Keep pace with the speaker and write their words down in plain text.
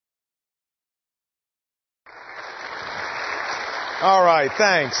All right,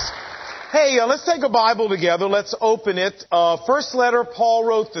 thanks. Hey, let's take a Bible together. Let's open it. First letter Paul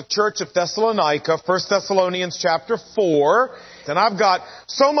wrote to the church of Thessalonica, 1 Thessalonians chapter 4. And I've got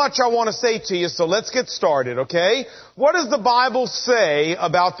so much I want to say to you, so let's get started, okay? What does the Bible say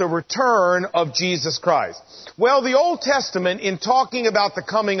about the return of Jesus Christ? Well, the Old Testament, in talking about the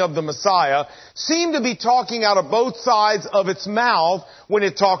coming of the Messiah, seemed to be talking out of both sides of its mouth when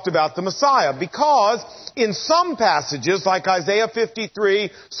it talked about the Messiah. Because in some passages, like Isaiah 53,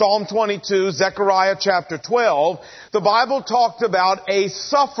 Psalm 22, Zechariah chapter 12, the Bible talked about a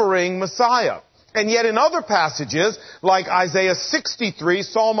suffering Messiah. And yet in other passages, like Isaiah 63,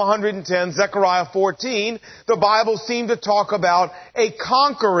 Psalm 110, Zechariah 14, the Bible seemed to talk about a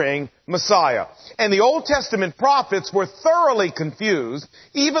conquering Messiah. And the Old Testament prophets were thoroughly confused,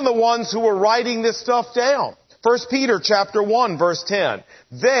 even the ones who were writing this stuff down. 1 Peter chapter 1, verse 10.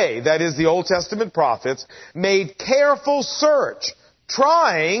 They, that is the Old Testament prophets, made careful search,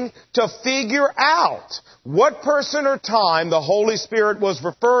 trying to figure out what person or time the Holy Spirit was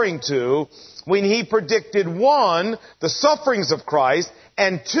referring to when He predicted, 1, the sufferings of Christ,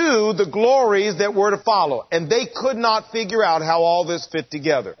 and 2, the glories that were to follow. And they could not figure out how all this fit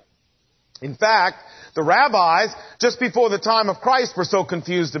together. In fact, the rabbis, just before the time of Christ, were so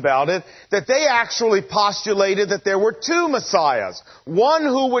confused about it that they actually postulated that there were 2 Messiahs. One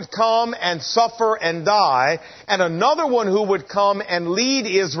who would come and suffer and die, and another one who would come and lead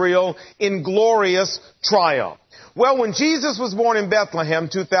Israel in glorious triumph. Well, when Jesus was born in Bethlehem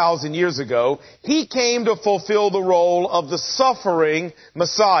 2,000 years ago, He came to fulfill the role of the suffering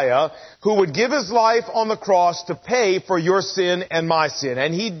Messiah who would give His life on the cross to pay for your sin and my sin.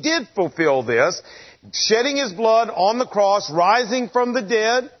 And He did fulfill this, shedding His blood on the cross, rising from the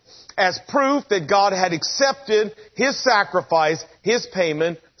dead, as proof that God had accepted His sacrifice, His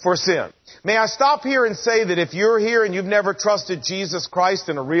payment for sin. May I stop here and say that if you're here and you've never trusted Jesus Christ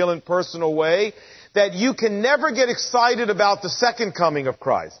in a real and personal way, that you can never get excited about the second coming of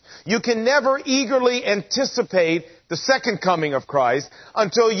Christ. You can never eagerly anticipate the second coming of Christ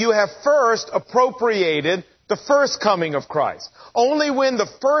until you have first appropriated the first coming of Christ. Only when the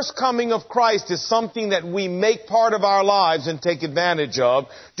first coming of Christ is something that we make part of our lives and take advantage of,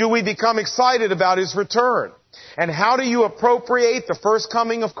 do we become excited about His return. And how do you appropriate the first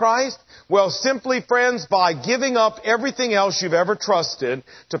coming of Christ? Well, simply, friends, by giving up everything else you've ever trusted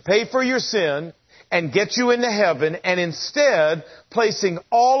to pay for your sin and get you into heaven, and instead placing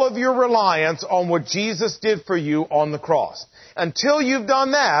all of your reliance on what Jesus did for you on the cross. Until you've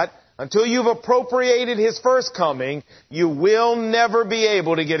done that, until you've appropriated His first coming, you will never be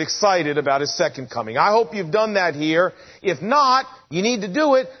able to get excited about His second coming. I hope you've done that here. If not, you need to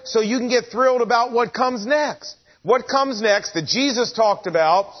do it so you can get thrilled about what comes next. What comes next that Jesus talked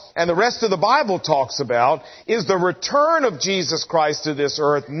about and the rest of the Bible talks about is the return of Jesus Christ to this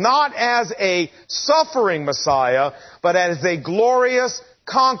earth, not as a suffering Messiah, but as a glorious,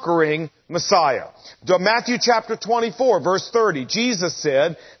 conquering Messiah. Matthew chapter 24, verse 30, Jesus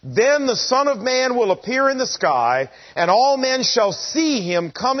said, "Then the Son of Man will appear in the sky, and all men shall see Him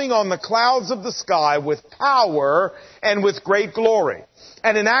coming on the clouds of the sky with power and with great glory."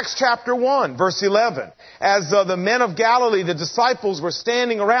 And in Acts chapter 1, verse 11, as the men of Galilee, the disciples, were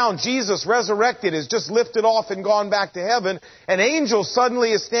standing around, Jesus resurrected, has just lifted off and gone back to heaven. An angel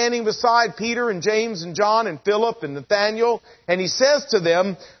suddenly is standing beside Peter and James and John and Philip and Nathanael, and he says to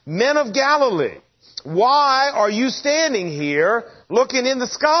them, "Men of Galilee, why are you standing here looking in the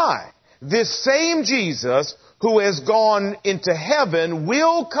sky? This same Jesus who has gone into heaven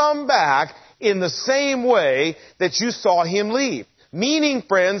will come back in the same way that you saw Him leave." Meaning,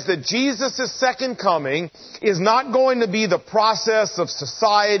 friends, that Jesus' second coming is not going to be the process of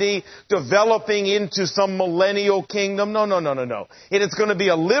society developing into some millennial kingdom. No. It is going to be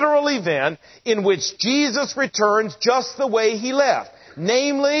a literal event in which Jesus returns just the way He left.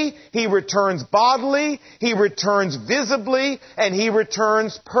 Namely, He returns bodily, He returns visibly, and He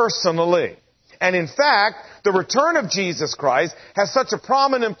returns personally. And in fact, the return of Jesus Christ has such a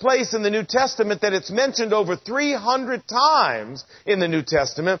prominent place in the New Testament that it's mentioned over 300 times in the New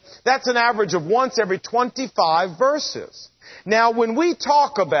Testament. That's an average of once every 25 verses. Now, when we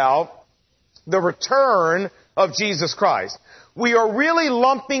talk about the return of Jesus Christ, we are really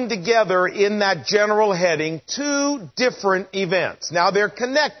lumping together in that general heading 2 different events. Now, they're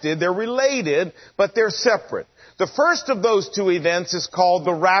connected, they're related, but they're separate. The first of those two events is called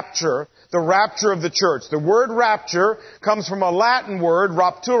the rapture of the church. The word rapture comes from a Latin word,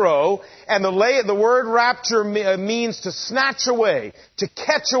 rapturo, and the word rapture means to snatch away, to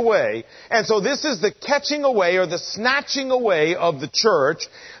catch away. And so this is the catching away or the snatching away of the church,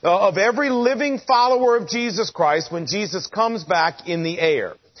 of every living follower of Jesus Christ when Jesus comes back in the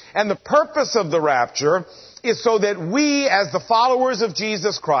air. And the purpose of the rapture is so that we, as the followers of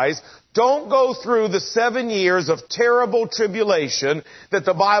Jesus Christ, don't go through the 7 years of terrible tribulation that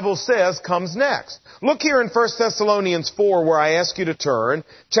the Bible says comes next. Look here in 1 Thessalonians 4 where I ask you to turn,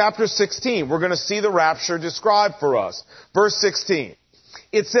 chapter 16. We're going to see the rapture described for us. Verse 16.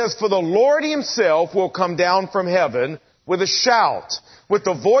 It says, "For the Lord himself will come down from heaven with a shout, with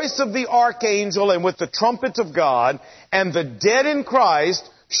the voice of the archangel and with the trumpet of God, and the dead in Christ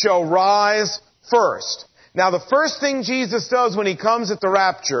shall rise first." Now, the first thing Jesus does when he comes at the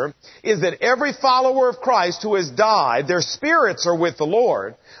rapture is that every follower of Christ who has died, their spirits are with the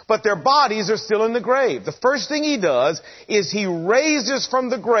Lord, but their bodies are still in the grave. The first thing he does is he raises from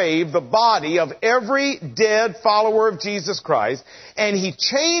the grave the body of every dead follower of Jesus Christ, and he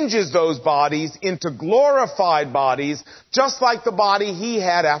changes those bodies into glorified bodies, just like the body he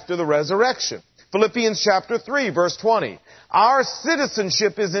had after the resurrection. Philippians chapter 3, verse 20. "Our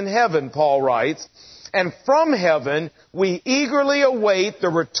citizenship is in heaven," Paul writes, "and from heaven we eagerly await the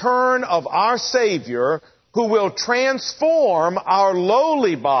return of our Savior, who will transform our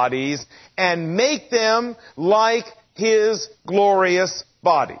lowly bodies and make them like His glorious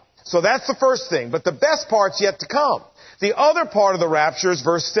body." So that's the first thing. But the best part's yet to come. The other part of the rapture is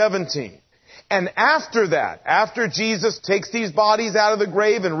verse 17. "And after that, after Jesus takes these bodies out of the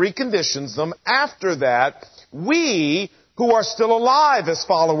grave and reconditions them, after that, we who are still alive as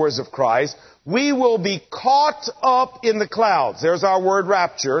followers of Christ, we will be caught up in the clouds." There's our word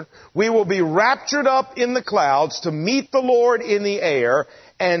raptured. We will be raptured up in the clouds to meet the Lord in the air,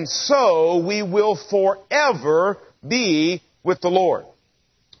 and so we will forever be with the Lord.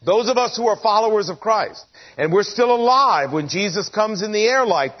 Those of us who are followers of Christ, and we're still alive when Jesus comes in the air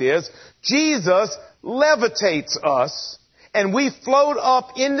like this, Jesus levitates us, and we float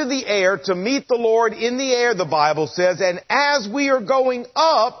up into the air to meet the Lord in the air, the Bible says, and as we are going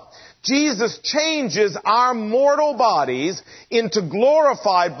up, Jesus changes our mortal bodies into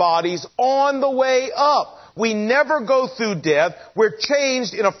glorified bodies on the way up. We never go through death. We're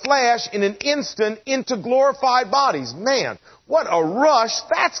changed in a flash, in an instant, into glorified bodies. Man, what a rush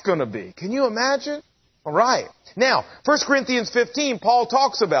that's going to be. Can you imagine? All right. Now, 1 Corinthians 15, Paul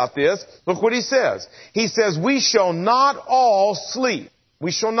talks about this. Look what he says. He says, "We shall not all sleep.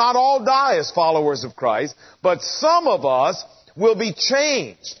 We shall not all die as followers of Christ, but some of us will be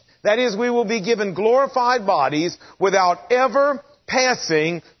changed." That is, we will be given glorified bodies without ever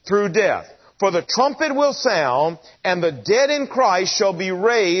passing through death. "For the trumpet will sound, and the dead in Christ shall be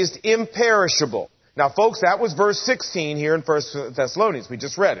raised imperishable." Now, folks, that was verse 16 here in 1 Thessalonians. We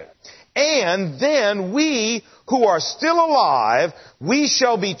just read it. "And then we who are still alive, we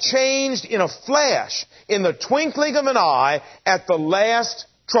shall be changed in a flash, in the twinkling of an eye, at the last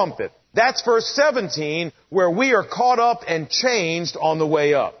trumpet." That's verse 17, where we are caught up and changed on the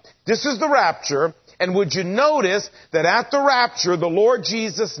way up. This is the rapture, and would you notice that at the rapture, the Lord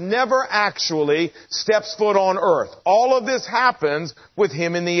Jesus never actually steps foot on earth. All of this happens with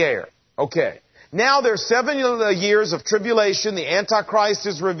Him in the air. Okay. Now there's 7 years of tribulation. The Antichrist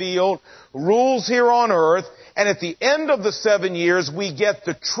is revealed, rules here on earth, and at the end of the 7 years, we get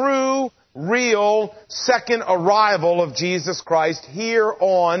the true, real, second arrival of Jesus Christ here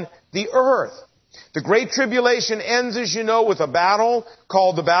on the earth. The Great Tribulation ends, as you know, with a battle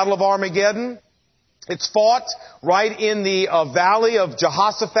called the Battle of Armageddon. It's fought right in the valley of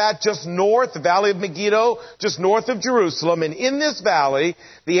Jehoshaphat, just north, the valley of Megiddo, just north of Jerusalem. And in this valley,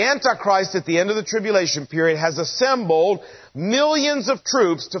 the Antichrist at the end of the tribulation period has assembled millions of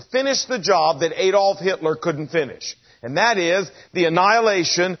troops to finish the job that Adolf Hitler couldn't finish. And that is the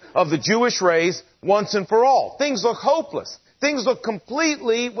annihilation of the Jewish race once and for all. Things look hopeless. Things look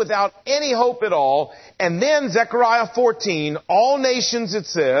completely without any hope at all. And then Zechariah 14, all nations, it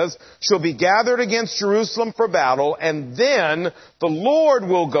says, shall be gathered against Jerusalem for battle, and then the Lord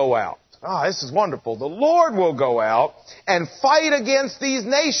will go out. This is wonderful. The Lord will go out and fight against these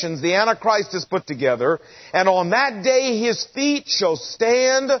nations the Antichrist has put together. And on that day His feet shall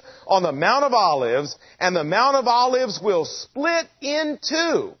stand on the Mount of Olives, and the Mount of Olives will split in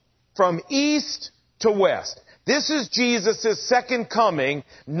two from east to west. This is Jesus' second coming,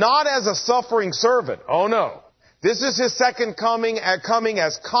 not as a suffering servant. Oh no. This is his second coming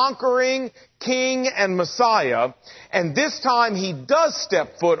as conquering King and Messiah. And this time he does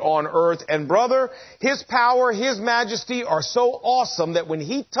step foot on earth. And brother, his power, his majesty are so awesome that when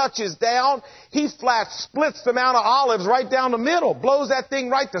he touches down, he flat splits the Mount of Olives right down the middle, blows that thing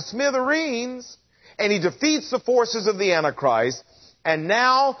right to smithereens, and he defeats the forces of the Antichrist. And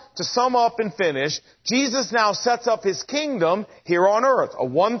now, to sum up and finish, Jesus now sets up his kingdom here on earth, a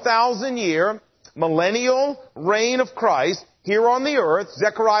 1,000-year millennial reign of Christ here on the earth.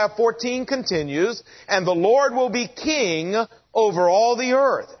 Zechariah 14 continues, and the Lord will be king over all the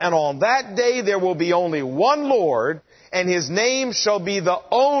earth. And on that day there will be only one Lord, and his name shall be the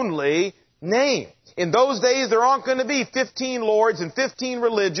only name. In those days, there aren't going to be 15 lords and 15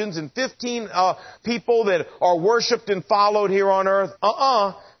 religions and 15 people that are worshipped and followed here on earth.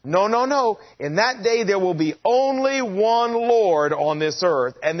 No. In that day, there will be only one Lord on this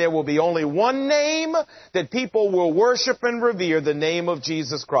earth, and there will be only one name that people will worship and revere, the name of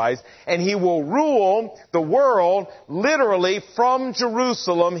Jesus Christ, and he will rule the world literally from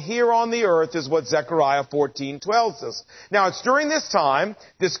Jerusalem here on the earth, is what Zechariah 14 tells us. Now, it's during this time,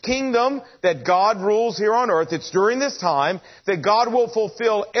 this kingdom that God rules here on earth, it's during this time that God will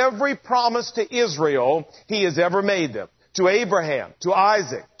fulfill every promise to Israel he has ever made them. To Abraham, to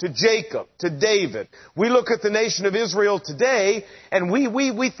Isaac, to Jacob, to David. We look at the nation of Israel today, and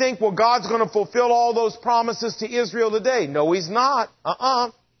we think, well, God's going to fulfill all those promises to Israel today. No, he's not.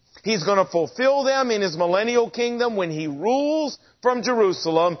 He's going to fulfill them in his millennial kingdom when he rules from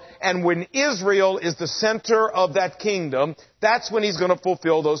Jerusalem, and when Israel is the center of that kingdom, that's when he's going to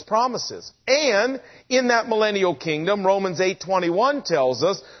fulfill those promises. And in that millennial kingdom, Romans 8:21 tells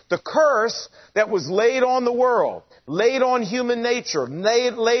us, the curse that was laid on the world, laid on human nature,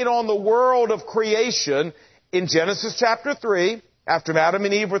 laid on the world of creation in Genesis chapter 3, after Adam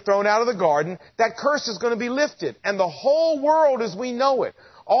and Eve were thrown out of the garden, that curse is going to be lifted. And the whole world as we know it,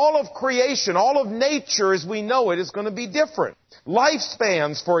 all of creation, all of nature as we know it, is going to be different.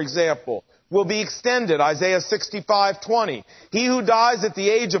 Lifespans, for example, will be extended. Isaiah 65:20. He who dies at the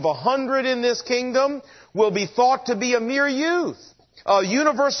age of 100 in this kingdom will be thought to be a mere youth.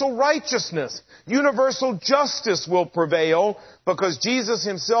 Universal righteousness, universal justice will prevail because Jesus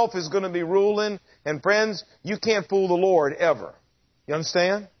himself is going to be ruling. And friends, you can't fool the Lord ever. You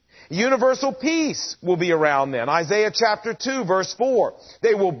understand? Universal peace will be around then. Isaiah chapter 2, verse 4.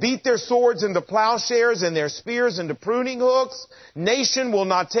 They will beat their swords into plowshares and their spears into pruning hooks. Nation will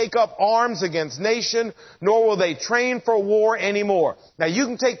not take up arms against nation, nor will they train for war anymore. Now you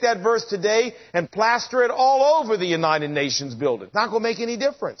can take that verse today and plaster it all over the United Nations building. It's not going to make any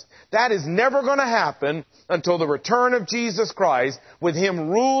difference. That is never going to happen until the return of Jesus Christ. With him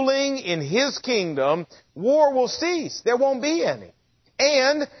ruling in his kingdom, war will cease. There won't be any.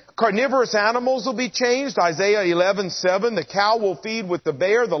 And carnivorous animals will be changed. Isaiah 11:7, the cow will feed with the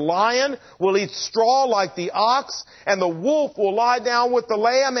bear, the lion will eat straw like the ox, and the wolf will lie down with the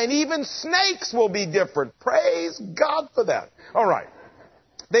lamb, and even snakes will be different. Praise God for that. All right.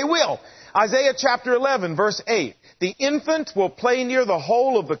 They will. Isaiah chapter 11, verse 8. The infant will play near the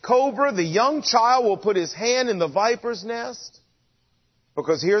hole of the cobra. The young child will put his hand in the viper's nest.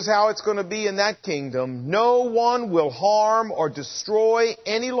 Because here's how it's going to be in that kingdom. No one will harm or destroy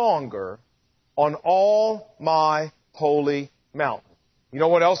any longer on all my holy mountain. You know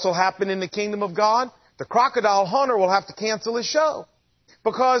what else will happen in the kingdom of God? The crocodile hunter will have to cancel his show.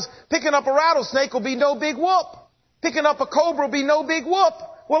 Because picking up a rattlesnake will be no big whoop. Picking up a cobra will be no big whoop.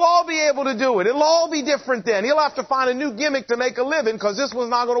 We'll all be able to do it. It'll all be different then. He'll have to find a new gimmick to make a living because this one's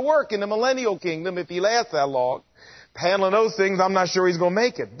not going to work in the millennial kingdom if he lasts that long. Handling those things, I'm not sure he's going to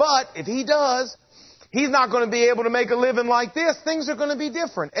make it. But if he does, he's not going to be able to make a living like this. Things are going to be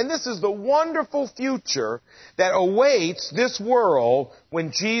different. And this is the wonderful future that awaits this world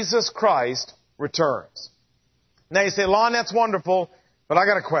when Jesus Christ returns. Now you say, Lon, that's wonderful, but I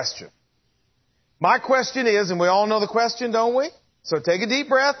got a question. My question is, and we all know the question, don't we? So take a deep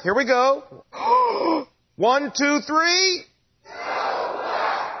breath. Here we go. 1, 2, 3.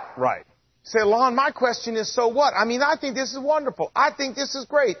 Right. Say, Lon, my question is, so what? I mean, I think this is wonderful. I think this is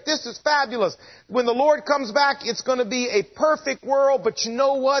great. This is fabulous. When the Lord comes back, it's going to be a perfect world. But you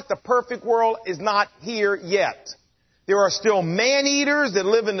know what? The perfect world is not here yet. There are still man-eaters that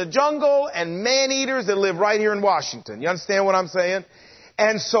live in the jungle and man-eaters that live right here in Washington. You understand what I'm saying?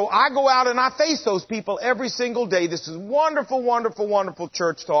 And so I go out and I face those people every single day. This is wonderful, wonderful, wonderful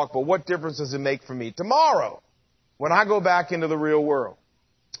church talk. But what difference does it make for me tomorrow when I go back into the real world?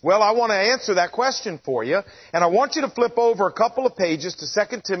 Well, I want to answer that question for you, and I want you to flip over a couple of pages to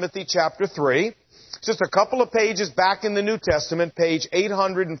 2 Timothy chapter 3. Just a couple of pages back in the New Testament, page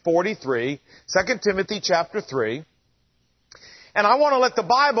 843, 2 Timothy chapter 3. And I want to let the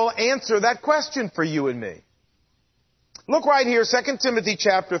Bible answer that question for you and me. Look right here, 2 Timothy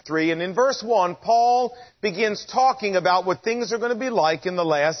chapter 3, and in verse 1, Paul begins talking about what things are going to be like in the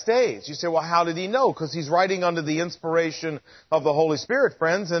last days. You say, well, how did he know? Because he's writing under the inspiration of the Holy Spirit,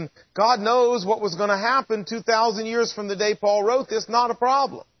 friends, and God knows what was going to happen 2,000 years from the day Paul wrote this. Not a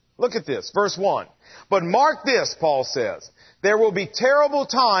problem. Look at this, verse 1. But mark this, Paul says, there will be terrible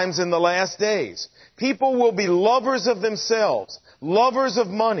times in the last days. People will be lovers of themselves, lovers of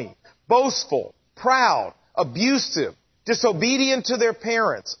money, boastful, proud, abusive, disobedient to their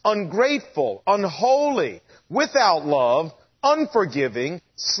parents, ungrateful, unholy, without love, unforgiving,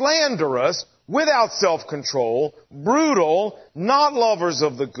 slanderous, without self-control, brutal, not lovers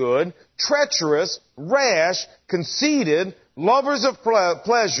of the good, treacherous, rash, conceited, lovers of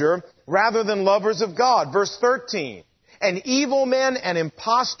pleasure rather than lovers of God. Verse 13. And evil men and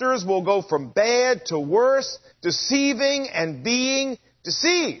impostors will go from bad to worse, deceiving and being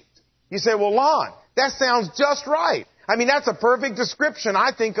deceived. You say, well, Lon, that sounds just right. I mean, that's a perfect description,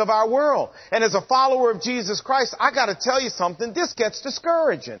 I think, of our world. And as a follower of Jesus Christ, I got to tell you something. This gets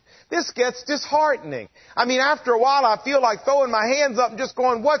discouraging. This gets disheartening. I mean, after a while, I feel like throwing my hands up and just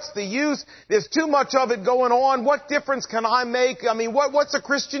going, what's the use? There's too much of it going on. What difference can I make? I mean, what's a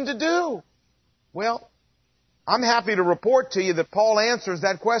Christian to do? Well, I'm happy to report to you that Paul answers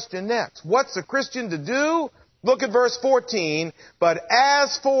that question next. What's a Christian to do? Look at verse 14. But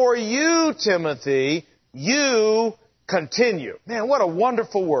as for you, Timothy, you continue. Man, what a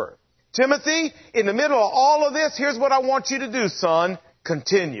wonderful word. Timothy, in the middle of all of this, here's what I want you to do, son.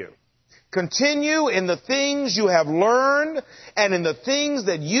 Continue. Continue in the things you have learned and in the things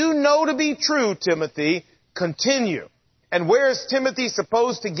that you know to be true, Timothy. Continue. And where is Timothy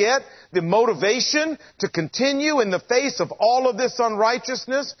supposed to get the motivation to continue in the face of all of this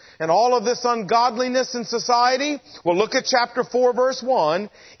unrighteousness and all of this ungodliness in society? Well, look at chapter 4, verse 1.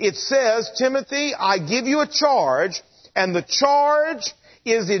 It says, Timothy, I give you a charge, and the charge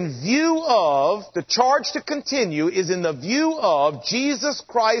is in view of, the charge to continue is in the view of Jesus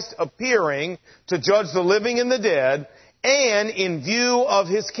Christ appearing to judge the living and the dead, and in view of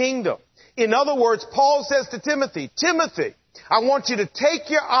His kingdom. In other words, Paul says to Timothy, Timothy, I want you to take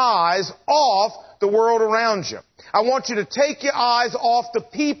your eyes off the world around you. I want you to take your eyes off the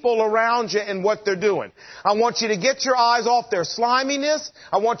people around you and what they're doing. I want you to get your eyes off their sliminess.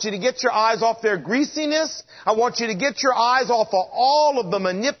 I want you to get your eyes off their greasiness. I want you to get your eyes off of all of the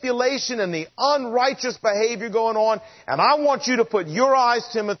manipulation and the unrighteous behavior going on. And I want you to put your eyes,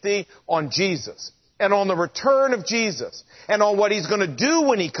 Timothy, on Jesus and on the return of Jesus and on what He's going to do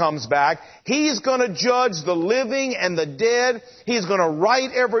when He comes back. He's going to judge the living and the dead. He's going to right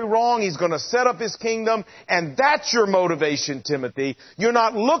every wrong. He's going to set up His kingdom. And that's your motivation, Timothy. You're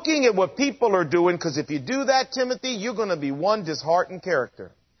not looking at what people are doing, because if you do that, Timothy, you're going to be one disheartened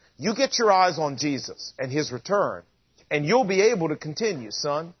character. You get your eyes on Jesus and His return, and you'll be able to continue,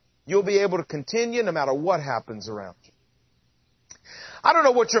 son. You'll be able to continue no matter what happens around you. I don't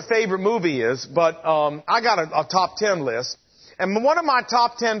know what your favorite movie is, but I got a top 10 list. And one of my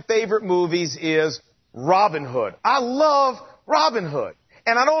top 10 favorite movies is Robin Hood. I love Robin Hood.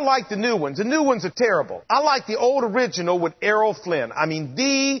 And I don't like the new ones. The new ones are terrible. I like the old original with Errol Flynn. I mean,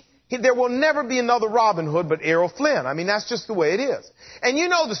 there will never be another Robin Hood but Errol Flynn. I mean, that's just the way it is. And you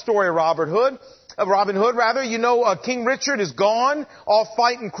know the story of Robin Hood. You know, King Richard is gone, off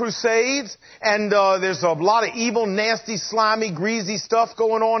fighting crusades, and there's a lot of evil, nasty, slimy, greasy stuff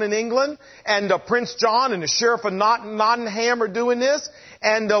going on in England, and Prince John and the Sheriff of Nottingham are doing this,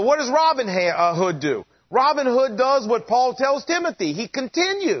 and what does Robin Hood do? Robin Hood does what Paul tells Timothy. He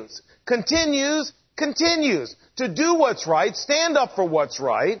continues to do what's right, stand up for what's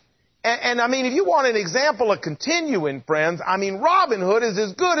right. And I mean, if you want an example of continuing, friends, I mean, Robin Hood is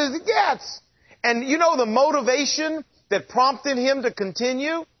as good as it gets. And you know the motivation that prompted him to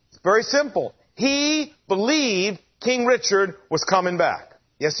continue? It's very simple. He believed King Richard was coming back.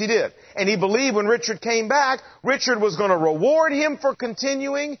 Yes, he did. And he believed when Richard came back, Richard was going to reward him for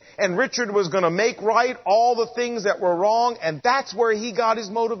continuing, and Richard was going to make right all the things that were wrong, and that's where he got his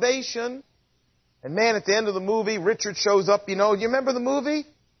motivation. And man, at the end of the movie, Richard shows up, you know, you remember the movie?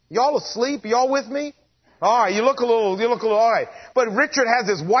 Y'all asleep? Y'all with me? All right, you look a little, all right. But Richard has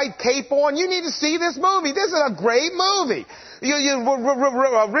his white cape on. You need to see this movie. This is a great movie.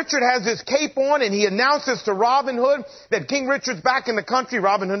 Richard has his cape on and he announces to Robin Hood that King Richard's back in the country.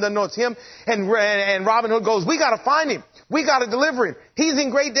 Robin Hood doesn't know it's him. And Robin Hood goes, we gotta find him. We gotta deliver him. He's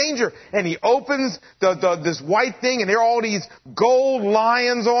in great danger. And he opens this white thing and there are all these gold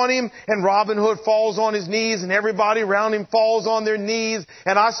lions on him. And Robin Hood falls on his knees and everybody around him falls on their knees.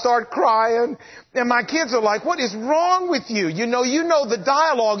 And I start crying. And my kids are like, what is wrong with you? You know the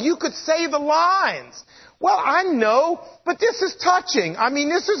dialogue. You could say the lines. Well, I know, but this is touching. I mean,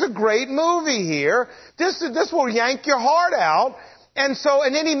 this is a great movie here. This will yank your heart out. And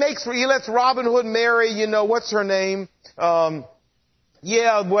then he lets Robin Hood marry, what's her name?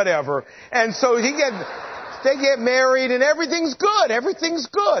 Whatever. And so they get married and everything's good. Everything's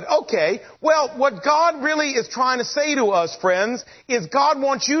good. Okay. Well, what God really is trying to say to us, friends, is God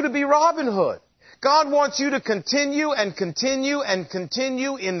wants you to be Robin Hood. God wants you to continue and continue and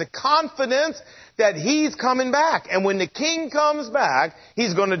continue in the confidence that He's coming back. And when the King comes back,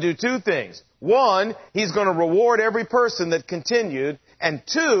 He's going to do two things. One, He's going to reward every person that continued. And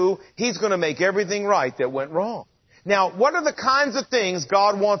two, He's going to make everything right that went wrong. Now, what are the kinds of things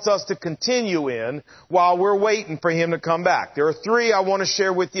God wants us to continue in while we're waiting for Him to come back? There are three I want to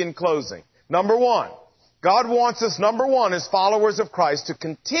share with you in closing. Number one, God wants us, as followers of Christ, to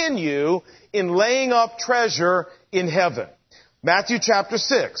continue in laying up treasure in heaven. Matthew chapter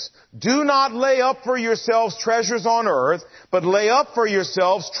 6. Do not lay up for yourselves treasures on earth, but lay up for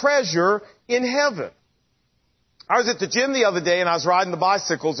yourselves treasure in heaven. I was at the gym the other day and I was riding the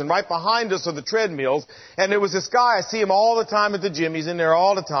bicycles and right behind us are the treadmills and there was this guy, I see him all the time at the gym, he's in there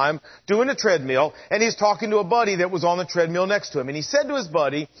all the time doing a treadmill and he's talking to a buddy that was on the treadmill next to him and he said to his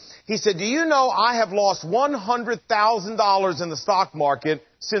buddy, he said, do you know I have lost $100,000 in the stock market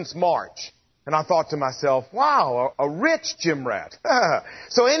since March? And I thought to myself, wow, a rich gym rat.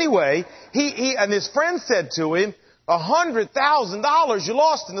 So anyway, he and his friend said to him, $100,000 you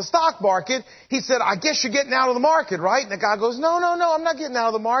lost in the stock market. He said, I guess you're getting out of the market, right? And the guy goes, no, I'm not getting out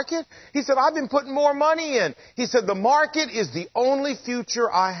of the market. He said, I've been putting more money in. He said, the market is the only future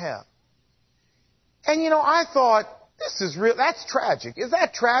I have. And I thought, this is real. That's tragic. Is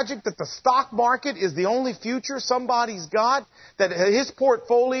that tragic that the stock market is the only future somebody's got? That his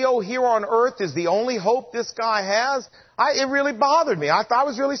portfolio here on earth is the only hope this guy has? It really bothered me. I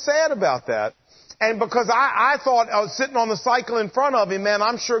was really sad about that. And because I thought I was sitting on the cycle in front of him, man,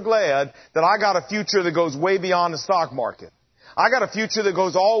 I'm sure glad that I got a future that goes way beyond the stock market. I got a future that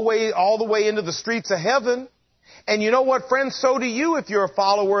goes all the way into the streets of heaven. And you know what, friends? So do you if you're a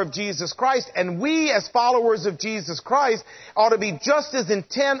follower of Jesus Christ. And we as followers of Jesus Christ ought to be just as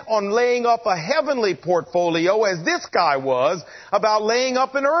intent on laying up a heavenly portfolio as this guy was about laying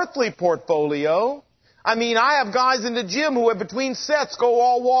up an earthly portfolio. I mean, I have guys in the gym who between sets go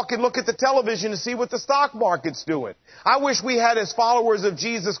all walk and look at the television to see what the stock market's doing. I wish we had, as followers of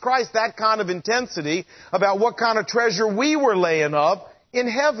Jesus Christ, that kind of intensity about what kind of treasure we were laying up in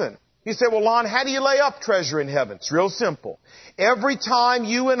heaven. You say, well, Lon, how do you lay up treasure in heaven? It's real simple. Every time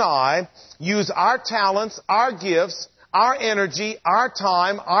you and I use our talents, our gifts, our energy, our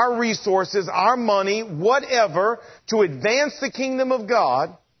time, our resources, our money, whatever, to advance the kingdom of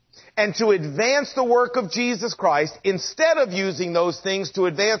God, and to advance the work of Jesus Christ, instead of using those things to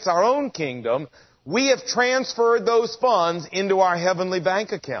advance our own kingdom, we have transferred those funds into our heavenly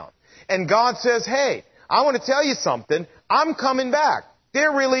bank account. And God says, hey, I want to tell you something. I'm coming back.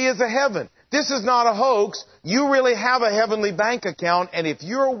 There really is a heaven. This is not a hoax. You really have a heavenly bank account, and if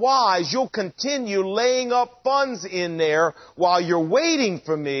you're wise, you'll continue laying up funds in there while you're waiting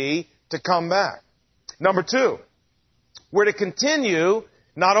for me to come back. Number two, we're to continue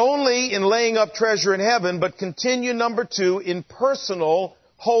not only in laying up treasure in heaven, but continue, number two, in personal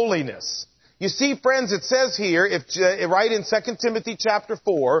holiness. You see, friends, it says here, right in 2 Timothy chapter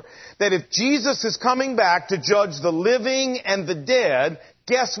 4, that if Jesus is coming back to judge the living and the dead,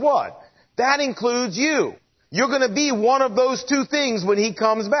 guess what? That includes you. You're going to be one of those two things when He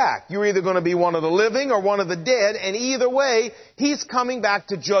comes back. You're either going to be one of the living or one of the dead, and either way, He's coming back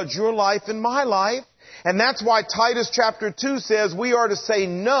to judge your life and my life. And that's why Titus chapter 2 says we are to say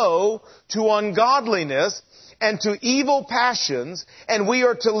no to ungodliness and to evil passions, and we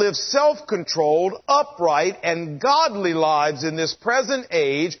are to live self-controlled, upright, and godly lives in this present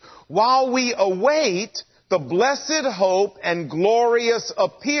age while we await the blessed hope and glorious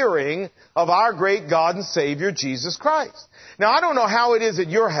appearing of our great God and Savior, Jesus Christ. Now, I don't know how it is at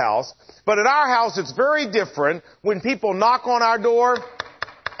your house, but at our house it's very different when people knock on our door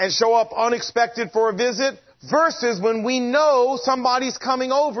and show up unexpected for a visit versus when we know somebody's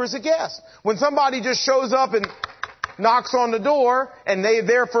coming over as a guest. When somebody just shows up and knocks on the door and they're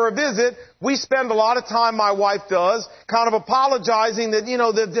there for a visit, we spend a lot of time, my wife does, kind of apologizing that,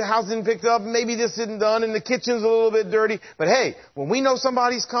 the house isn't picked up, maybe this isn't done, and the kitchen's a little bit dirty. But hey, when we know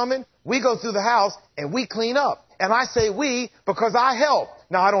somebody's coming, we go through the house and we clean up. And I say we because I help.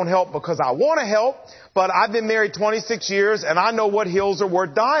 Now, I don't help because I want to help, but I've been married 26 years and I know what hills are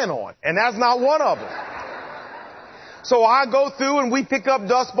worth dying on. And that's not one of them. So I go through and we pick up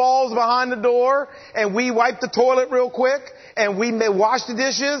dust balls behind the door and we wipe the toilet real quick and we wash the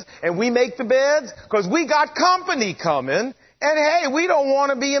dishes and we make the beds because we got company coming. And hey, we don't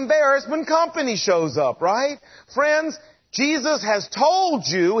want to be embarrassed when company shows up, right? Friends, Jesus has told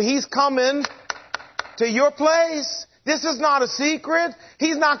you He's coming to your place. This is not a secret.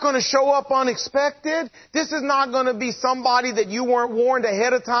 He's not going to show up unexpected. This is not going to be somebody that you weren't warned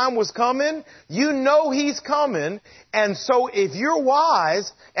ahead of time was coming. You know He's coming. And so if you're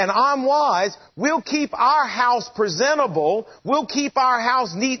wise and I'm wise, we'll keep our house presentable. We'll keep our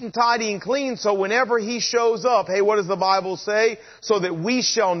house neat and tidy and clean so whenever He shows up, hey, what does the Bible say? So that we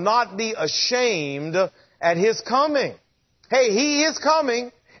shall not be ashamed at His coming. Hey, He is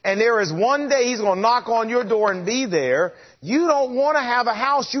coming. And there is one day He's going to knock on your door and be there. You don't want to have a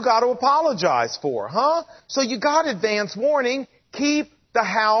house you got to apologize for, huh? So you got advance warning. Keep the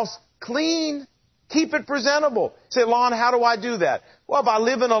house clean. Keep it presentable. Say, Lon, how do I do that? Well, by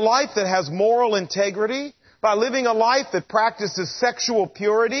living a life that has moral integrity, by living a life that practices sexual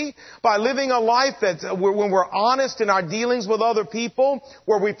purity, by living a life when we're honest in our dealings with other people,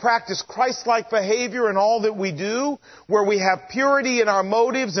 where we practice Christ-like behavior in all that we do, where we have purity in our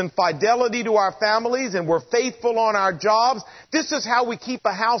motives and fidelity to our families, and we're faithful on our jobs. This is how we keep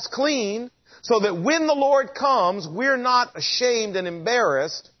a house clean, so that when the Lord comes, we're not ashamed and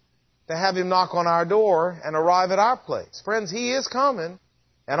embarrassed to have Him knock on our door and arrive at our place. Friends, He is coming.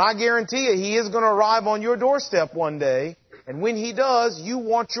 And I guarantee you, He is going to arrive on your doorstep one day. And when He does, you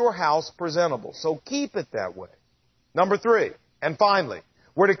want your house presentable. So keep it that way. Number 3, and finally,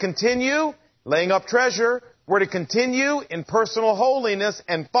 we're to continue laying up treasure. We're to continue in personal holiness.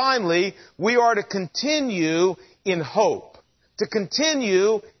 And finally, we are to continue in hope. To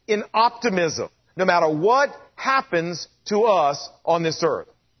continue in optimism, no matter what happens to us on this earth.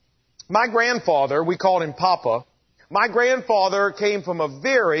 My grandfather, we called him Papa. My grandfather came from a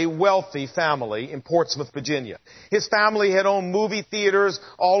very wealthy family in Portsmouth, Virginia. His family had owned movie theaters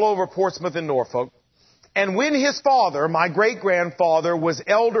all over Portsmouth and Norfolk. And when his father, my great-grandfather, was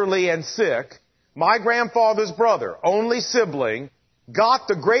elderly and sick, my grandfather's brother, only sibling, got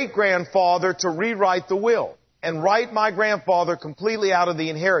the great-grandfather to rewrite the will and write my grandfather completely out of the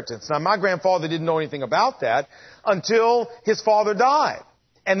inheritance. Now, my grandfather didn't know anything about that until his father died.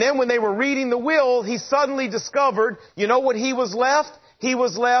 And then when they were reading the will, he suddenly discovered, you know what he was left? He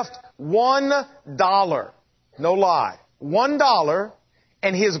was left $1. No lie. $1.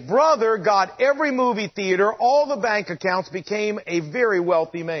 And his brother got every movie theater, all the bank accounts, became a very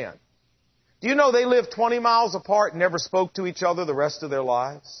wealthy man. Do you know they lived 20 miles apart and never spoke to each other the rest of their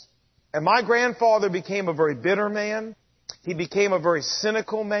lives? And my grandfather became a very bitter man. He became a very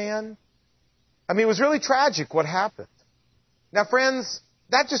cynical man. I mean, it was really tragic what happened. Now, friends,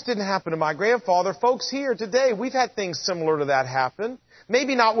 that just didn't happen to my grandfather. Folks here today, we've had things similar to that happen.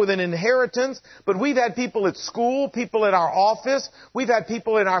 Maybe not with an inheritance, but we've had people at school, people in our office, we've had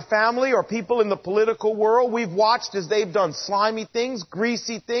people in our family or people in the political world. We've watched as they've done slimy things,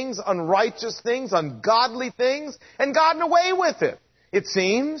 greasy things, unrighteous things, ungodly things, and gotten away with it, it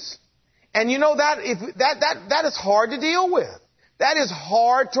seems. And you know that is hard to deal with. That is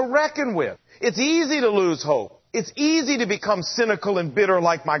hard to reckon with. It's easy to lose hope. It's easy to become cynical and bitter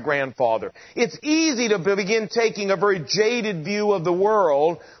like my grandfather. It's easy to begin taking a very jaded view of the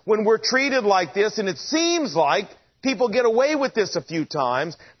world when we're treated like this, and it seems like people get away with this a few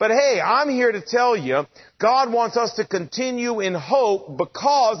times. But hey, I'm here to tell you, God wants us to continue in hope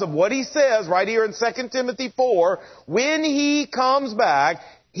because of what He says right here in 2 Timothy 4. When He comes back,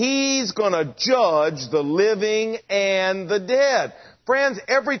 He's going to judge the living and the dead. Friends,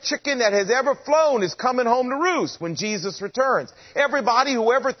 every chicken that has ever flown is coming home to roost when Jesus returns. Everybody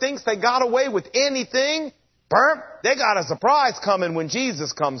who ever thinks they got away with anything, they got a surprise coming when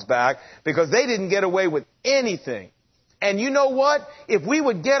Jesus comes back because they didn't get away with anything. And you know what? If we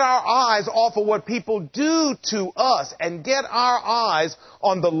would get our eyes off of what people do to us and get our eyes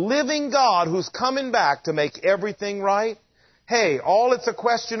on the living God who's coming back to make everything right, hey, all it's a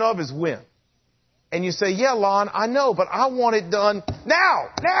question of is when. And you say, yeah, Lon, I know, but I want it done now.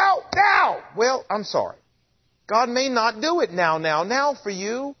 Well, I'm sorry. God may not do it now for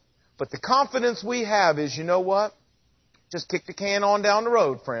you. But the confidence we have is, you know what? Just kick the can on down the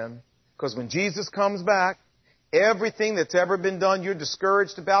road, friend. Because when Jesus comes back, everything that's ever been done, you're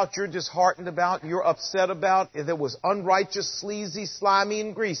discouraged about, you're disheartened about, you're upset about, if it was unrighteous, sleazy, slimy,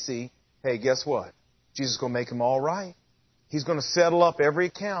 and greasy, hey, guess what? Jesus is going to make them all right. He's going to settle up every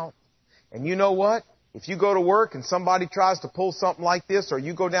account. And you know what? If you go to work and somebody tries to pull something like this, or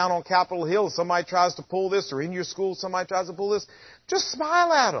you go down on Capitol Hill and somebody tries to pull this, or in your school somebody tries to pull this, just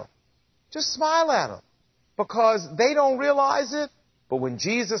smile at them. Just smile at them. Because they don't realize it, but when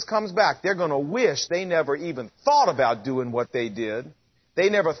Jesus comes back, they're going to wish they never even thought about doing what they did. They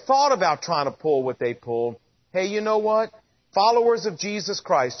never thought about trying to pull what they pulled. Hey, you know what? Followers of Jesus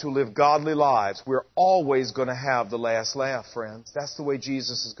Christ who live godly lives, we're always going to have the last laugh, friends. That's the way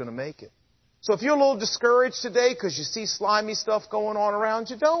Jesus is going to make it. So if you're a little discouraged today because you see slimy stuff going on around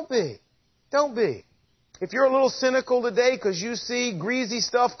you, don't be. Don't be. If you're a little cynical today because you see greasy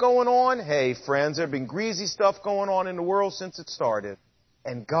stuff going on, hey, friends, there have been greasy stuff going on in the world since it started.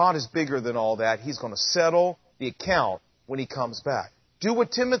 And God is bigger than all that. He's going to settle the account when He comes back. Do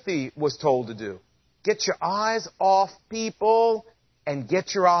what Timothy was told to do. Get your eyes off people and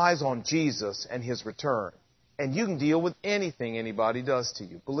get your eyes on Jesus and His return. And you can deal with anything anybody does to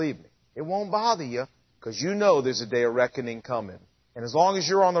you. Believe me. It won't bother you because you know there's a day of reckoning coming. And as long as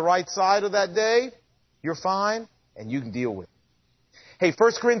you're on the right side of that day, you're fine and you can deal with it. Hey,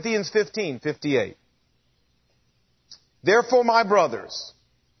 1 Corinthians 15:58. Therefore, my brothers,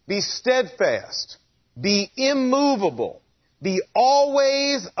 be steadfast, be immovable, be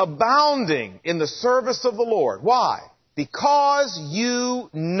always abounding in the service of the Lord. Why? Because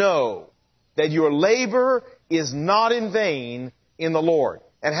you know that your labor is not in vain in the Lord.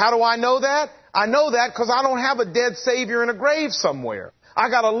 And how do I know that? I know that because I don't have a dead Savior in a grave somewhere. I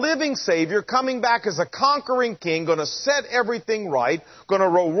got a living Savior coming back as a conquering king, going to set everything right, going to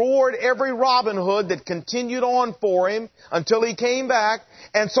reward every Robin Hood that continued on for him until he came back.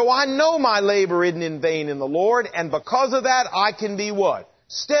 And so I know my labor isn't in vain in the Lord, and because of that, I can be what?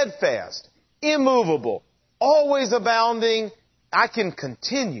 Steadfast, immovable, always abounding. I can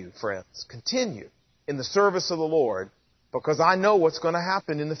continue, friends, continue in the service of the Lord because I know what's going to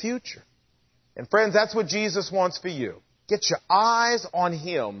happen in the future. And friends, that's what Jesus wants for you. Get your eyes on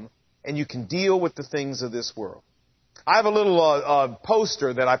Him, and you can deal with the things of this world. I have a little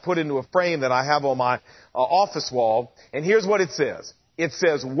poster that I put into a frame that I have on my office wall, and here's what it says. It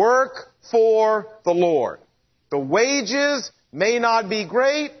says, work for the Lord. The wages may not be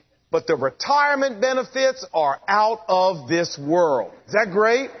great, but the retirement benefits are out of this world. Is that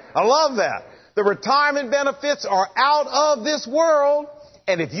great? I love that. The retirement benefits are out of this world,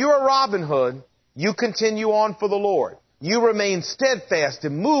 and if you're a Robin Hood, you continue on for the Lord. You remain steadfast,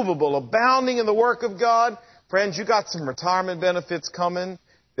 immovable, abounding in the work of God. Friends, you got some retirement benefits coming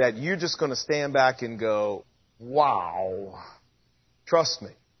that you're just going to stand back and go, wow. Trust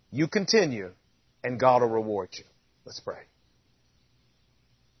me. You continue, and God will reward you. Let's pray.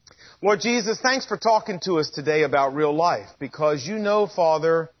 Lord Jesus, thanks for talking to us today about real life, because you know,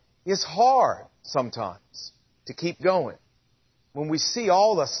 Father, it's hard sometimes to keep going when we see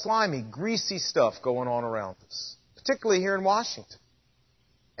all the slimy, greasy stuff going on around us, particularly here in Washington.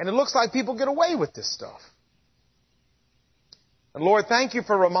 And it looks like people get away with this stuff. And Lord, thank you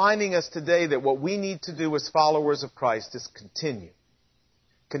for reminding us today that what we need to do as followers of Christ is continue.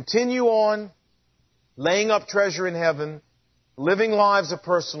 Continue on laying up treasure in heaven, living lives of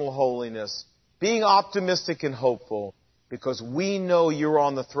personal holiness, being optimistic and hopeful, because we know you're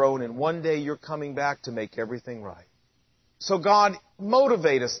on the throne and one day you're coming back to make everything right. So God,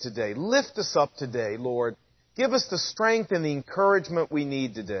 motivate us today. Lift us up today, Lord. Give us the strength and the encouragement we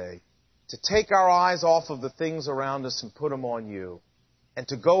need today to take our eyes off of the things around us and put them on you, and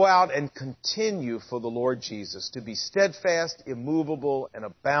to go out and continue for the Lord Jesus, to be steadfast, immovable, and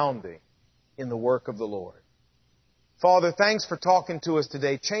abounding in the work of the Lord. Father, thanks for talking to us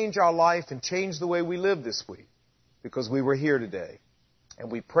today. Change our life and change the way we live this week, because we were here today.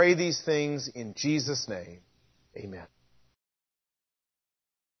 And we pray these things in Jesus' name. Amen.